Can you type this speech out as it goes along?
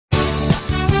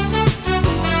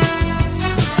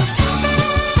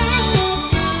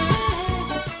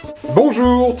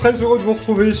Bonjour, très heureux de vous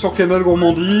retrouver sur Canal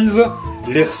Gourmandise.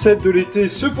 Les recettes de l'été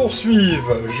se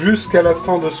poursuivent jusqu'à la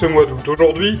fin de ce mois d'août.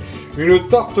 Aujourd'hui, une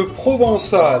tarte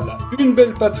provençale, une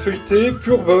belle pâte feuilletée,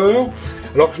 pur beurre.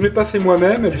 Alors que je n'ai pas fait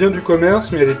moi-même, elle vient du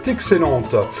commerce, mais elle est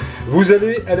excellente. Vous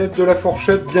allez, à l'aide de la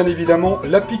fourchette, bien évidemment,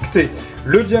 la piqueter.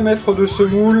 Le diamètre de ce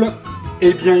moule,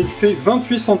 eh bien, il fait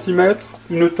 28 cm,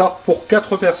 une tarte pour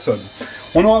 4 personnes.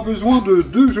 On aura besoin de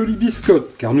 2 jolies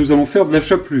biscottes, car nous allons faire de la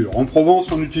chapelure. En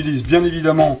Provence, on utilise bien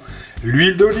évidemment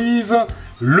l'huile d'olive,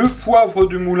 le poivre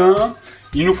du moulin.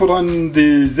 Il nous faudra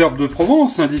des herbes de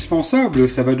Provence indispensables,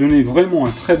 ça va donner vraiment un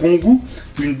très bon goût.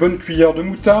 Une bonne cuillère de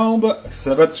moutarde,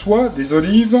 ça va de soi, des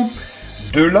olives,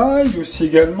 de l'ail aussi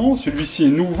également, celui-ci est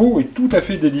nouveau et tout à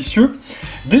fait délicieux.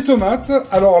 Des tomates,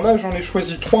 alors là j'en ai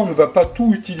choisi 3, on ne va pas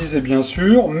tout utiliser bien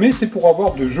sûr, mais c'est pour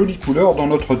avoir de jolies couleurs dans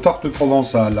notre tarte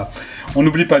provençale. On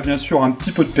n'oublie pas bien sûr un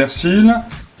petit peu de persil.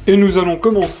 Et nous allons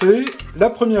commencer la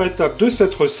première étape de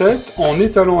cette recette en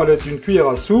étalant à l'aide d'une cuillère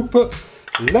à soupe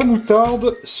la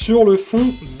moutarde sur le fond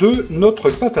de notre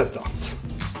pâte à tarte.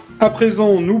 À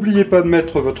présent, n'oubliez pas de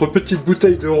mettre votre petite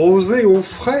bouteille de rosé au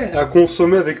frais à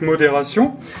consommer avec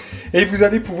modération. Et vous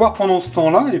allez pouvoir pendant ce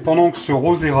temps-là, et pendant que ce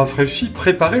rosé rafraîchit,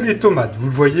 préparer les tomates. Vous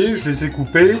le voyez, je les ai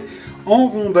coupées en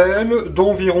rondelles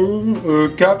d'environ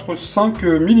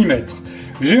 4-5 mm.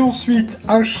 J'ai ensuite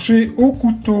haché au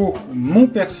couteau mon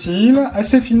persil,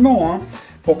 assez finement,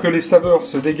 pour que les saveurs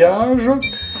se dégagent.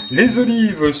 Les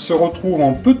olives se retrouvent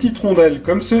en petites rondelles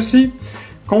comme ceci.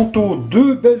 Quant aux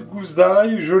 2 belles gousses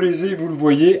d'ail, je les ai, vous le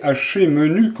voyez, hachées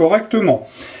menues correctement.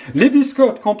 Les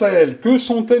biscottes, quant à elles, que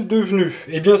sont-elles devenues?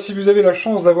 Eh bien, si vous avez la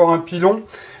chance d'avoir un pilon,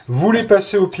 vous les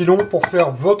passez au pilon pour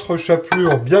faire votre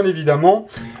chapelure, bien évidemment.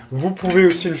 Vous pouvez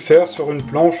aussi le faire sur une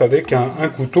planche avec un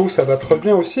couteau, ça va très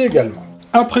bien aussi également.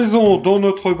 À présent, dans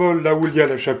notre bol, là où il y a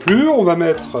la chapelure, on va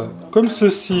mettre, comme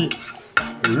ceci,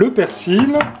 le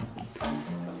persil.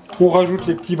 On rajoute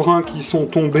les petits brins qui sont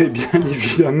tombés, bien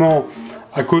évidemment,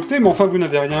 à côté, mais enfin, vous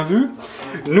n'avez rien vu.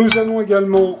 Nous allons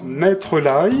également mettre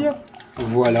l'ail.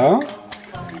 Voilà.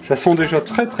 Ça sent déjà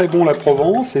très très bon la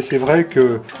Provence, et c'est vrai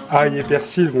que ail et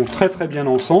persil vont très très bien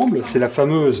ensemble. C'est la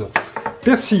fameuse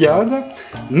persillade.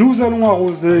 Nous allons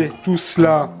arroser tout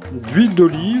cela d'huile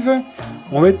d'olive.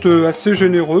 On va être assez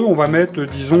généreux, on va mettre,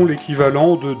 disons,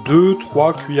 l'équivalent de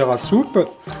 2-3 cuillères à soupe.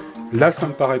 Là, ça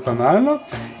me paraît pas mal.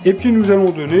 Et puis, nous allons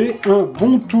donner un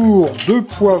bon tour de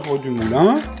poivre du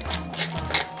moulin.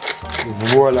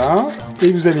 Voilà.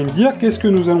 Et vous allez me dire, qu'est-ce que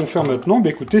nous allons faire maintenant? Ben,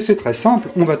 écoutez, c'est très simple,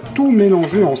 on va tout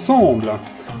mélanger ensemble.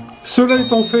 Cela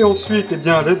étant fait ensuite, eh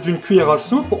bien, à l'aide d'une cuillère à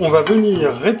soupe, on va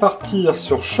venir répartir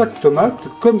sur chaque tomate,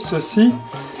 comme ceci,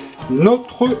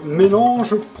 notre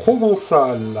mélange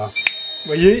provençal. Vous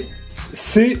voyez,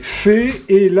 c'est fait,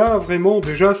 et là, vraiment,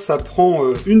 déjà, ça prend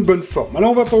une bonne forme.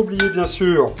 Alors, on ne va pas oublier, bien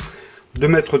sûr, de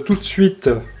mettre tout de suite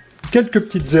quelques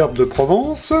petites herbes de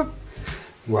Provence.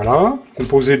 Voilà,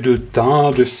 composées de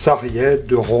thym, de sarriette,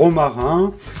 de romarin,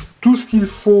 tout ce qu'il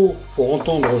faut pour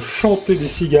entendre chanter des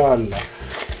cigales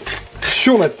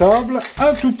sur la table.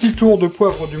 Un tout petit tour de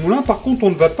poivre du moulin. Par contre,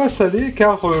 on ne va pas saler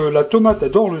car la tomate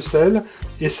adore le sel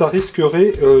et ça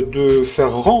risquerait de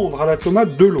faire rendre à la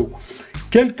tomate de l'eau.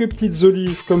 Quelques petites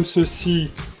olives comme ceci,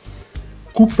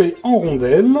 coupées en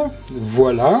rondelles,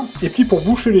 voilà. Et puis pour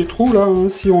boucher les trous, là,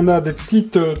 si on a des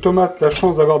petites tomates, la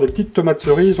chance d'avoir des petites tomates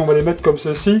cerises, on va les mettre comme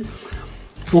ceci,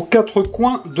 aux 4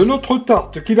 coins de notre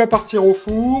tarte, qui va partir au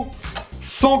four,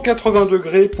 180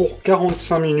 degrés pour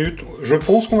 45 minutes. Je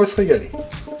pense qu'on va se régaler.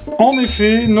 En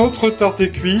effet, notre tarte est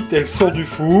cuite, elle sort du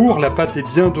four, la pâte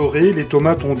est bien dorée, les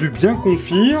tomates ont dû bien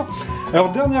confire. Alors,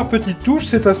 dernière petite touche,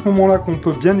 c'est à ce moment-là qu'on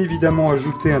peut bien évidemment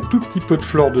ajouter un tout petit peu de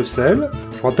fleur de sel.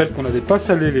 Je rappelle qu'on n'avait pas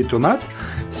salé les tomates.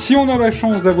 Si on a la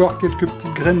chance d'avoir quelques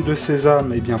petites graines de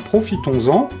sésame, eh bien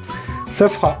profitons-en. Ça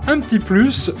fera un petit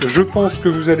plus. Je pense que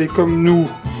vous allez, comme nous,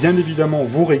 bien évidemment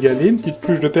vous régaler. Une petite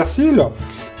touche de persil.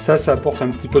 Ça apporte un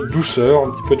petit peu de douceur,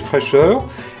 un petit peu de fraîcheur.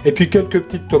 Et puis quelques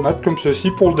petites tomates comme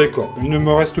ceci pour le décor. Il ne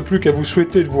me reste plus qu'à vous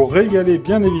souhaiter de vous régaler,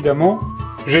 bien évidemment.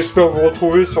 J'espère vous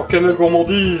retrouver sur Canal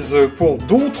Gourmandise pour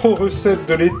d'autres recettes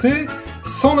de l'été,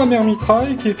 sans la Mère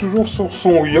Mitraille qui est toujours sur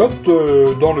son yacht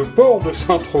dans le port de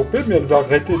Saint-Tropez, mais elle va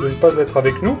regretter de ne pas être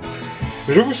avec nous.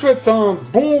 Je vous souhaite un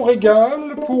bon régal.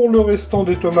 Pour le restant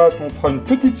des tomates, on fera une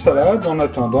petite salade. En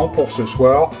attendant, pour ce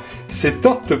soir, c'est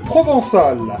tarte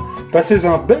provençale. Passez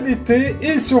un bel été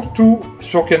et surtout,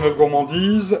 sur Canal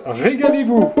Gourmandise,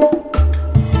 régalez-vous!